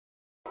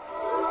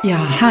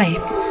Yeah, hi.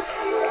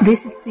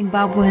 This is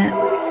Zimbabwe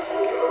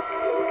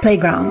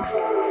Playground.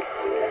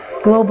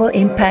 Global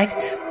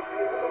impact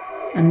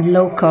and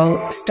local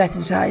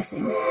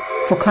strategizing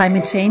for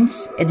climate change,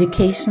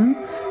 education,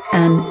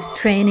 and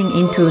training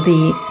into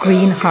the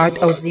green heart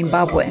of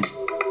Zimbabwe.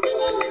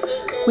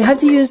 We have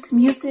to use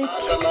music,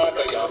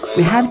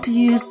 we have to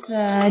use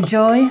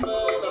joy,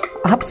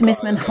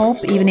 optimism and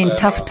hope even in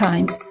tough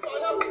times.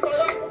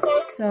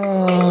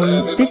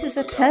 So this is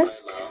a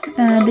test.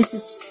 This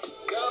is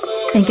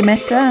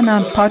Nkemeta, and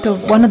I'm part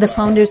of one of the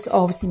founders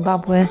of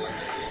Zimbabwe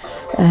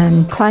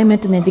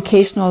Climate and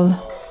Educational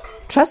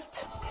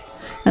Trust,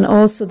 and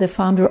also the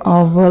founder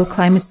of World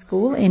Climate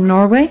School in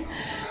Norway,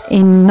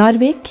 in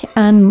Narvik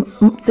and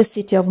the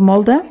city of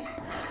Molde.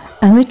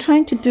 And we're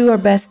trying to do our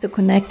best to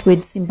connect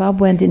with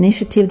Zimbabwe and the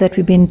initiative that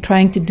we've been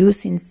trying to do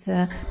since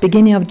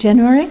beginning of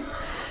January.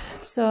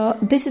 So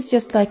this is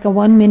just like a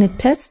 1-minute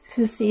test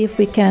to see if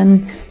we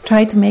can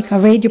try to make a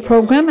radio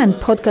program and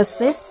podcast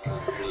this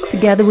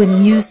together with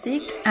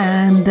music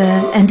and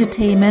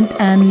entertainment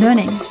and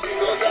learning.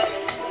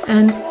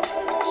 And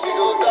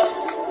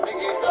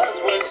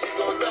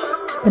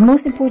the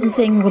most important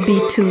thing will be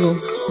to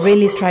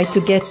really try to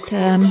get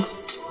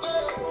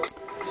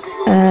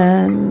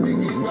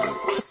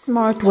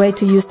smart way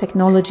to use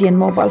technology and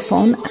mobile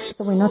phone.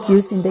 So we're not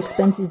using the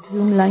expensive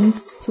Zoom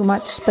links too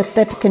much, but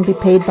that can be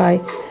paid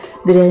by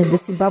the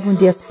Zimbabwean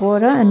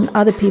diaspora and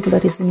other people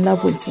that is in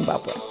love with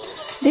Zimbabwe.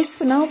 This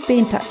for now, be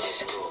in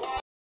touch.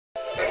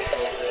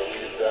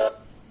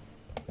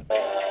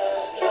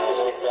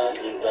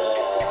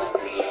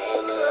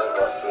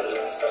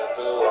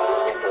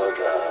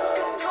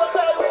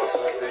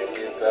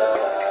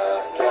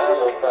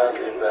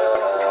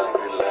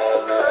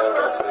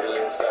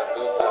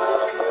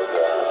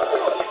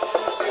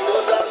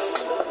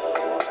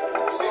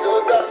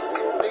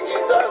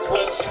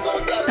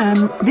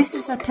 This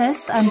is a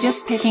test. I'm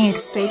just taking it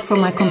straight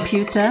from my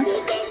computer.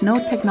 No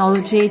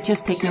technology,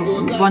 just taking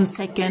 1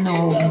 second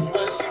or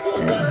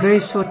a very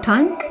short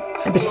time.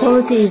 The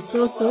quality is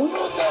so-so,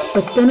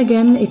 but then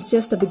again, it's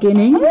just the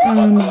beginning,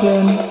 and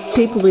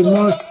people with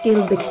more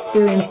skilled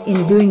experience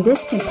in doing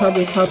this can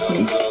probably help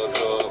me.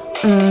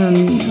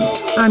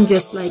 I'm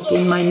just like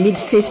in my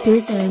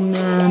mid-50s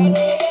and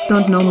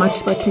don't know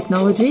much about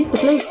technology,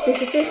 but at least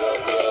this is it.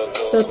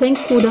 So thank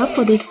Kuda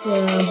for this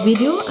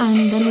video,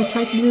 and then we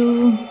try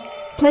to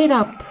play it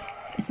up.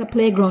 It's a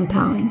playground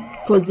time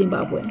for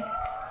Zimbabwe.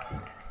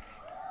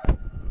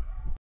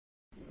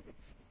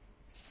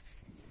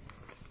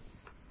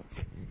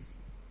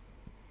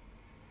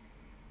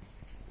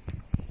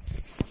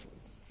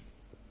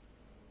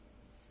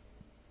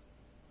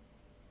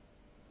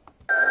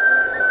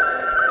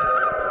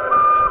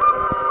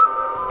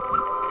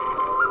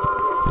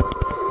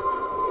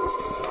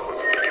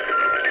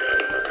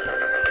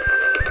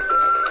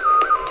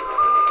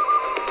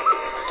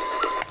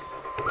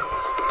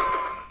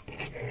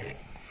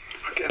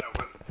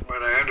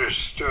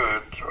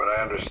 What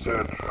I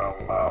understood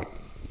from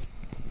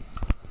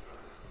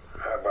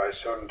Rabbi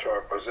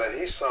Sodentorp was that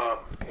he saw,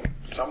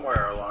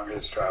 somewhere along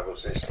his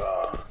travels, he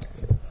saw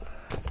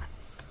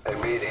a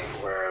meeting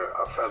where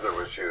a feather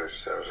was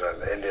used. It was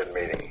an Indian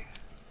meeting,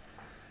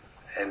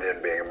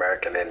 Indian being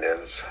American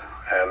Indians,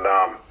 and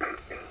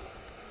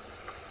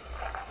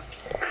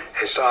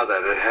he saw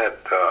that it had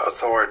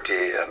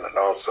authority, and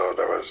also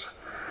there was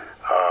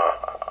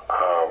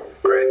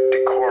great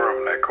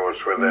decorum that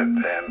goes with it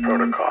and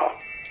protocol.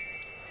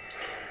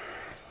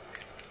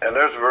 And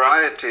there's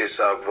varieties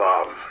of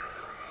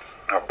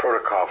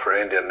protocol for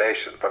Indian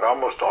nations, but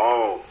almost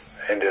all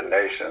Indian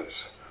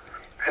nations,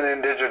 and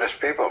indigenous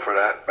people for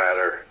that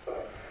matter,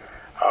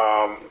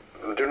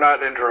 do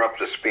not interrupt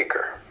the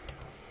speaker.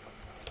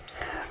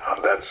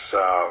 That's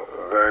a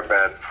very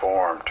bad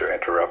form to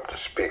interrupt the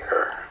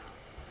speaker.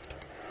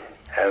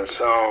 And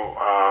so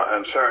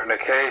on certain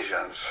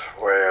occasions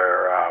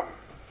where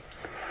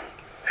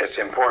it's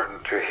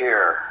important to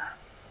hear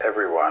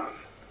everyone,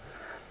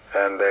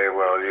 and they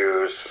will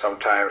use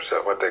sometimes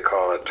what they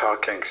call a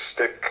talking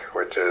stick,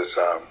 which is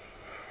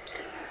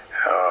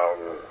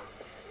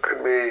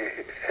could be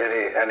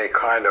any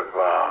kind of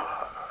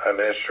an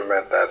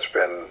instrument that's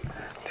been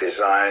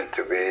designed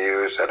to be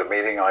used at a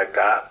meeting like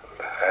that,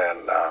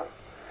 and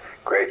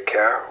great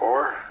care,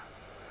 or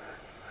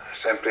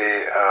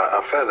simply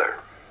a feather.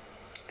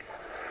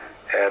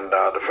 And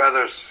the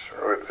feathers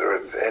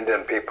with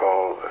Indian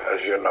people,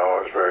 as you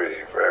know, is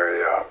very,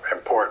 very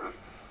important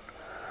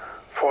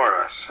for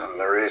us, and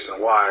the reason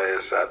why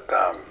is that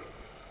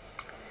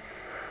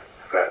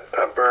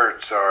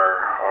birds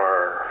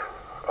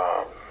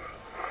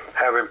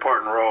have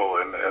important role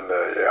in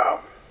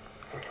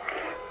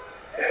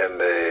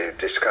the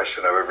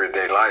discussion of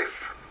everyday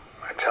life.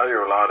 I tell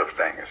you a lot of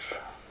things,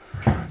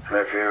 and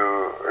if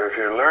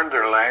you learn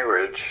their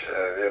language,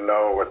 you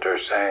know what they're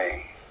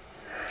saying,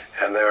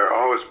 and they're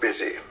always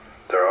busy.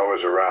 They're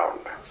always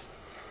around.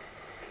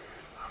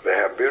 They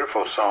have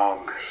beautiful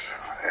songs,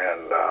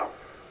 and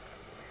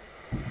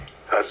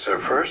that's their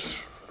first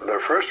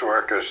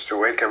work is to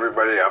wake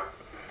everybody up.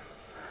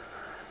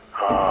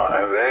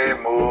 And they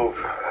move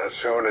as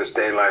soon as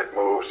daylight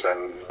moves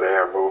and they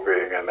are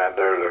moving, and then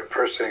they're the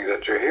first things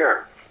that you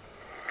hear.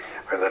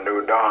 In the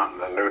new dawn,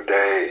 the new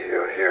day,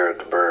 you'll hear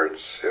the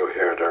birds, you'll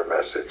hear their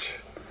message.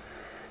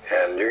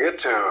 And you get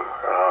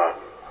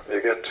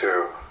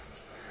to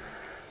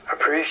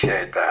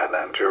appreciate that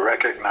and to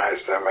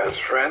recognize them as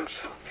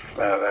friends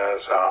and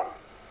as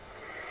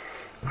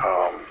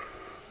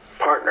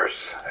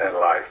partners in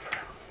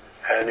life.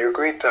 And you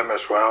greet them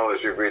as well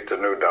as you greet the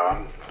new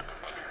dawn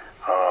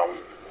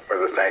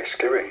with a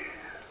thanksgiving,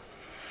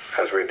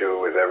 as we do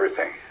with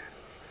everything.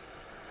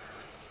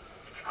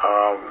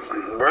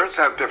 Birds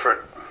have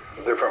different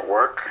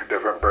work.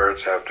 Different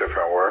birds have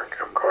different work,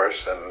 of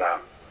course, and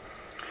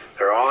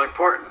they're all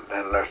important.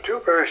 And there's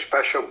two very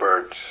special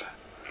birds.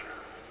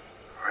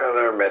 Well,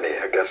 there are many.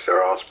 I guess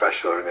they're all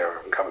special when you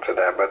come to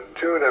that. But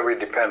two that we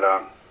depend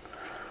on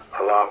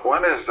a lot.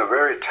 One is the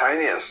very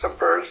tiniest of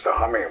birds, the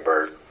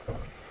hummingbird.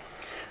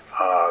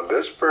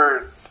 This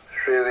bird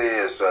really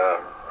is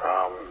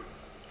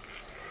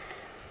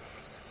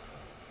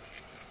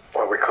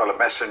what we call a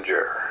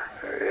messenger.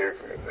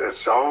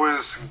 It's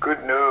always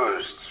good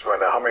news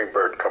when a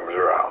hummingbird comes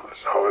around.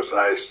 It's always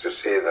nice to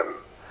see them.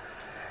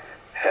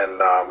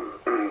 And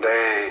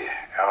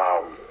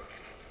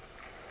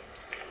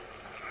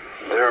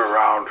they're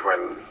around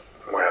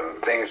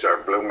when things are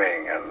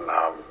blooming, and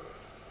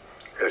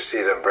you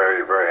see them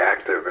very, very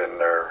active in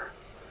their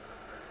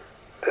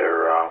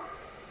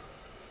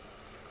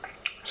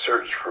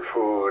search for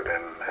food,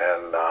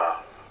 and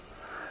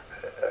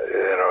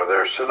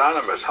they're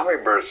synonymous.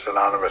 Hummingbirds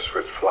synonymous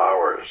with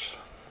flowers,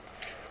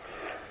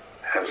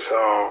 and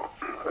so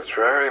it's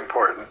very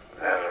important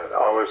and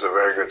always a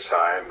very good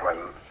sign when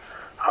a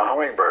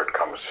hummingbird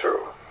comes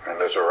through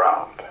and is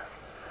around.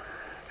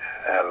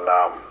 And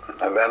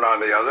then on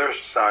the other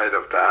side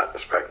of that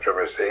spectrum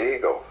is the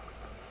eagle.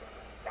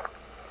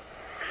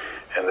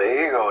 And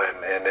the eagle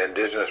in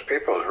indigenous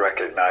people is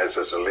recognized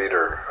as the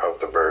leader of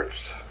the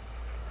birds.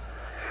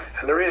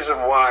 And the reason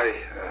why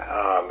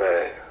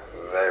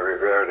they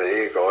revere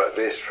the eagle, at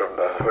least from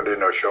the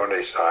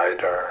Haudenosaunee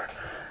side or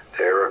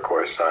the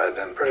Iroquois side,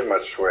 and pretty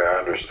much the way I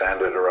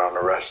understand it around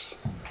the rest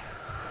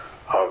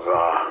of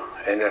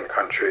Indian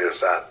country, is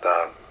that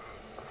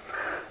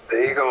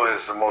the eagle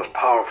is the most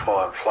powerful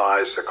and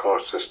flies the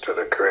closest to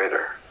the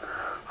Creator.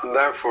 And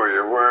therefore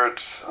your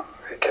words,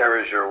 he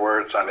carries your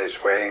words on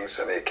his wings,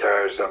 and he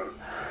carries them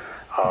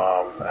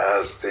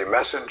as the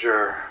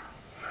messenger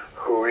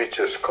who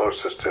reaches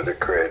closest to the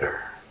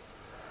Creator.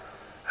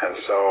 And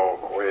so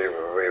we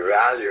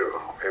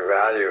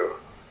value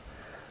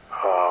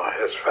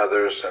his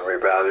feathers, and we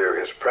value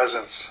his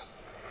presence.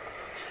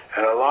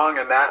 And along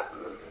in that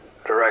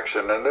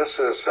direction, and this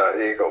is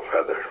an eagle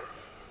feather.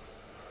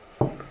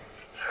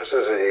 This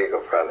is an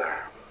eagle feather.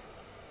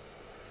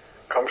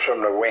 Comes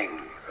from the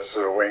wing. This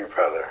is a wing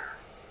feather.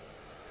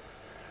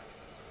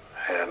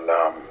 And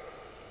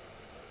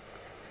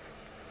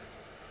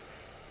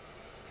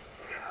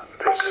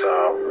this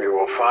you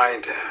will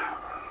find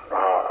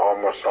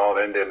almost all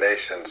Indian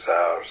nations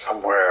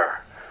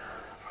somewhere,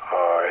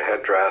 a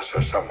headdress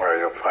or somewhere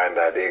you'll find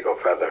that eagle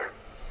feather.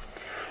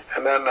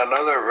 And then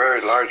another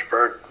very large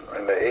bird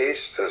in the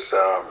east is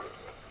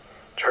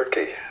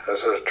turkey.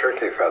 This is a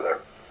turkey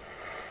feather.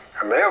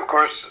 And they, of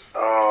course,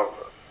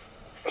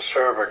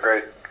 serve a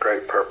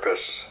great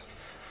purpose.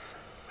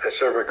 They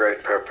serve a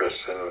great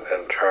purpose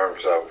in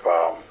terms of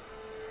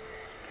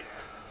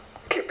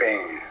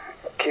keeping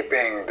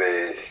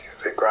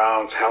the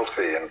grounds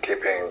healthy, and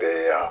keeping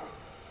the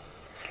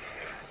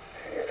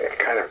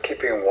kind of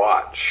keeping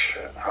watch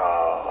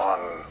on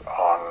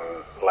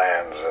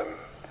lands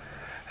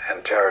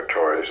and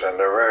territories. And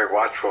they're very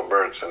watchful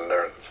birds, and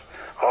they're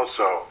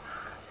also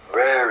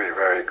very,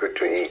 very good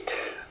to eat.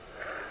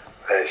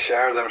 They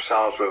share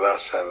themselves with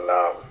us, and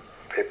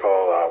people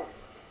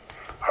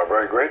are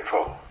very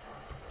grateful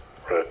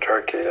for the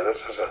turkey.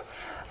 This is a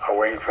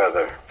wing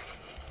feather.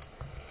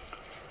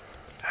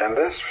 And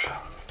this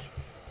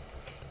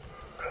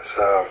is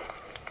a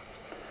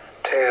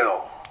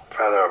tail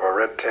feather of a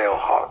red-tailed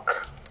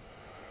hawk.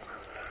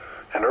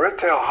 And the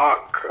red-tailed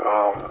hawk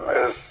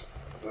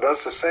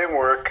does the same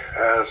work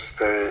as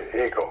the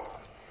eagle.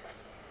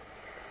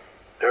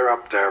 They're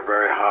up there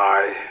very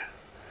high,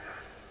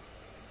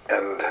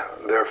 and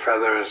their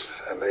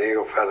feathers, and the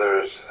eagle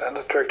feathers, and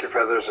the turkey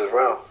feathers as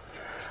well,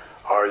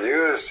 are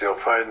used. You'll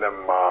find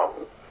them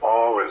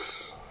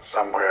always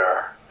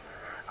somewhere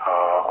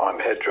on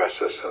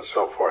headdresses and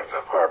so forth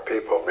of our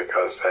people,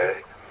 because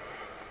they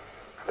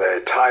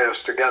tie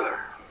us together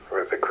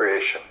with the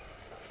creation.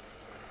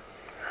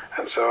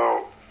 And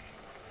so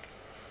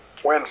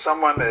when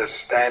someone is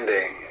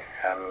standing,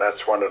 and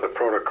that's one of the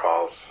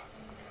protocols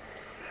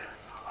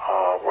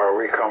where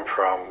we come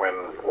from, when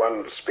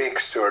one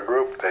speaks to a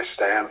group, they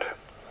stand.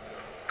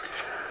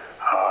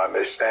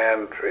 They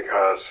stand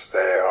because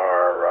they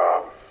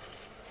are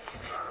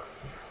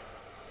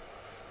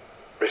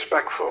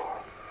respectful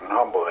and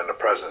humble in the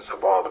presence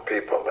of all the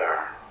people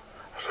there.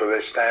 So they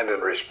stand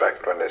in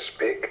respect when they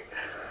speak.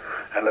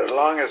 And as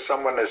long as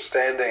someone is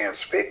standing and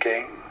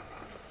speaking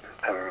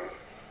and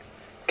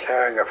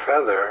carrying carrying a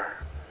feather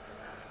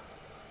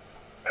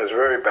is a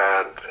very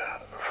bad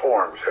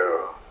form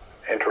to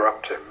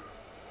interrupt him.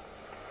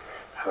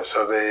 And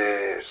so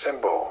the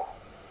symbol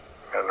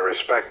and the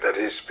respect that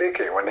he's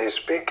speaking, when he's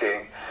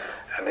speaking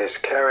and he's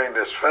carrying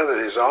this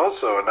feather, he's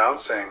also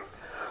announcing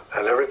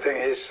that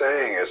everything he's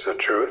saying is the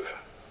truth.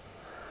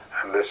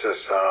 And this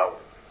is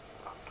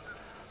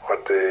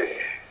what the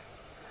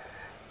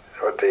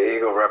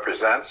eagle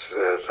represents,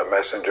 is a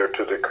messenger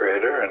to the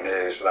Creator, and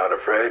he's not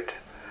afraid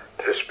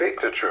to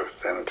speak the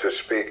truth and to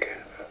speak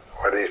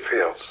what he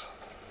feels.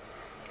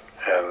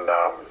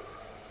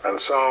 And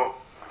so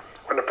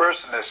when a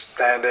person is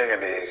standing,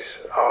 and he's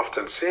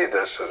often see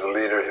this as a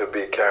leader, he'll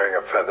be carrying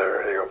a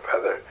feather, an eagle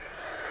feather,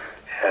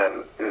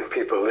 and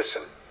people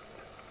listen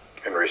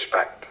in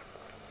respect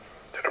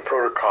to the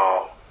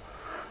protocol,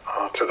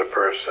 to the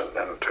person,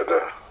 and to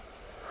the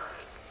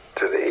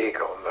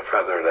eagle and the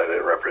feather that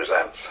it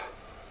represents.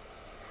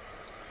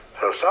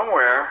 So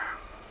somewhere,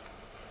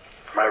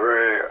 my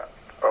very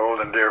old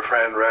and dear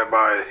friend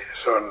Rabbi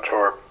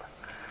Sodentorp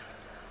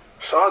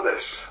saw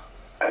this,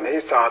 and he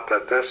thought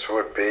that this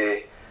would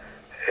be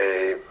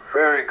a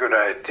very good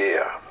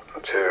idea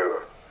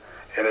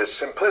in its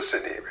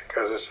simplicity,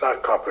 because it's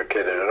not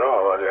complicated at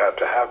all. All you have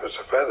to have is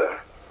a feather.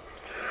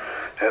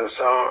 And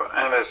so,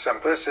 in its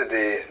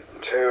simplicity,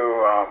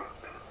 to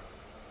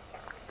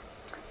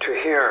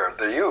hear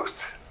the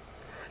youth,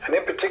 and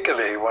in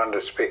particular, he wanted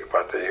to speak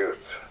about the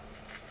youth.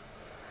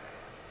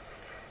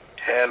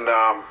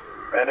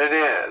 And it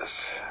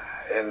is,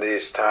 in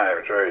these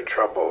times, very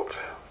troubled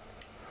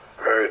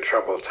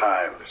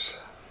times.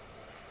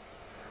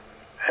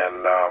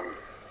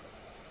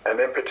 And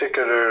in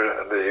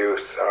particular, the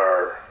youth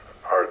are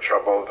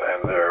troubled,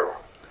 and they're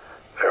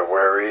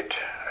worried,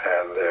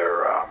 and they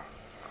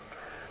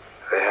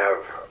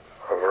have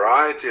a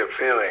variety of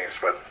feelings.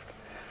 But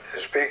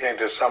speaking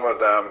to some of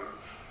them,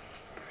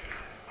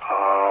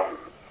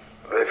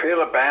 they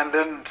feel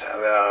abandoned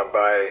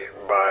by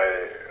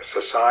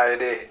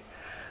society,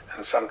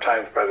 and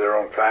sometimes by their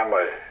own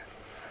family.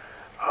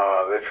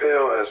 They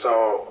feel as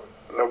though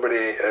nobody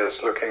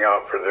is looking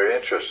out for their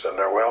interests and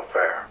their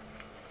welfare,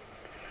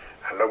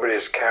 and nobody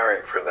is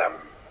caring for them,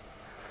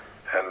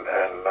 and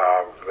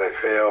they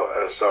feel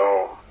as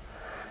though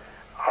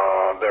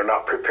they're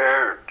not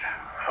prepared,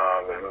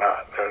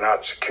 they're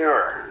not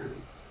secure,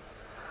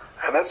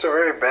 and that's a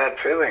very bad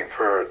feeling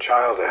for a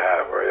child to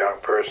have, or a young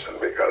person,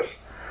 because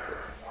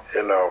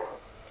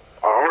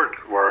our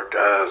work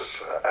as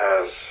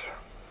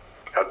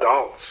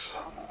adults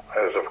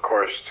is, of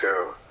course,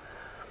 to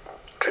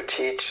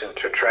teach and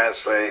to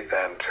translate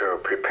and to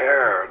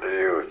prepare the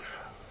youth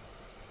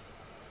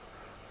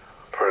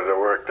for the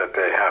work that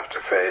they have to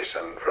face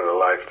and for the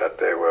life that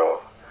they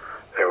will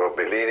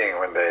be leading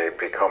when they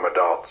become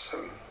adults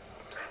and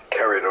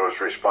carry those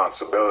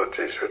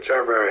responsibilities, which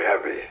are very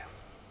heavy.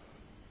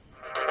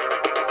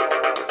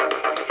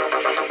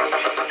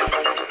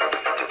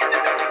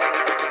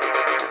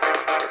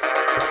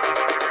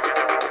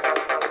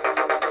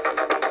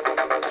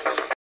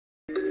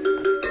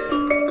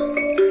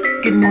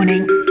 Good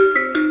morning.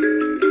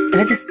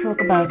 Let us talk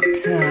about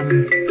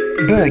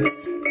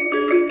birds.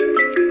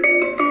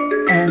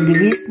 And the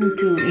reason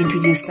to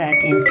introduce that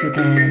into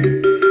the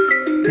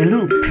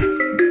loop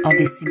of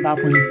this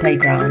Zimbabwean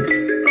playground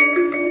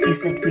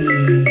is that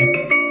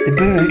the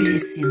bird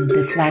is in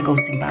the flag of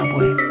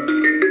Zimbabwe.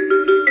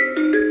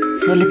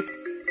 So let's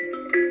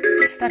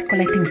start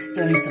collecting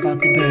stories about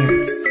the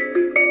birds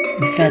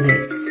and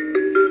feathers.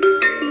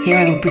 Here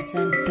I will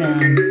present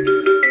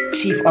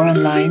Chief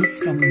Oran lions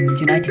from the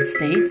United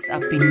States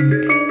up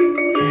in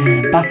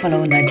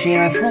Buffalo,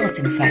 Nigeria Falls,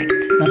 in fact,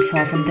 not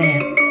far from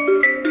there.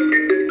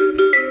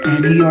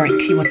 New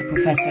York, he was a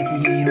professor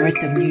at the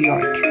University of New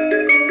York,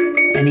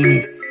 and in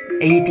his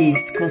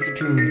 80s, closer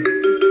to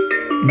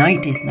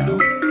 90s now,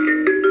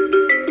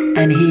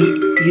 and he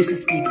used to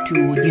speak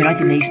to the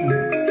United Nations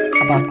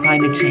about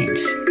climate change.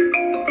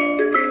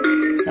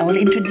 So I will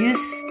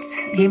introduce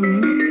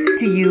him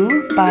to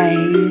you by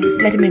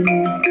letting him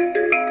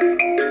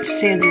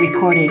share the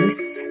recordings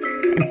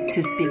and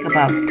to speak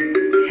about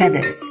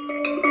feathers.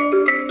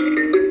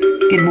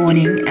 Good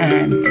morning,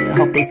 and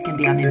hope this can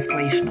be an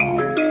inspirational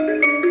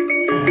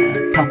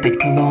topic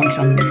to launch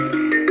on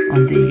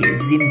the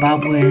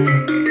Zimbabwe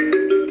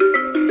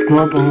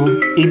Global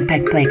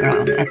Impact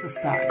Playground as a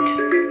start.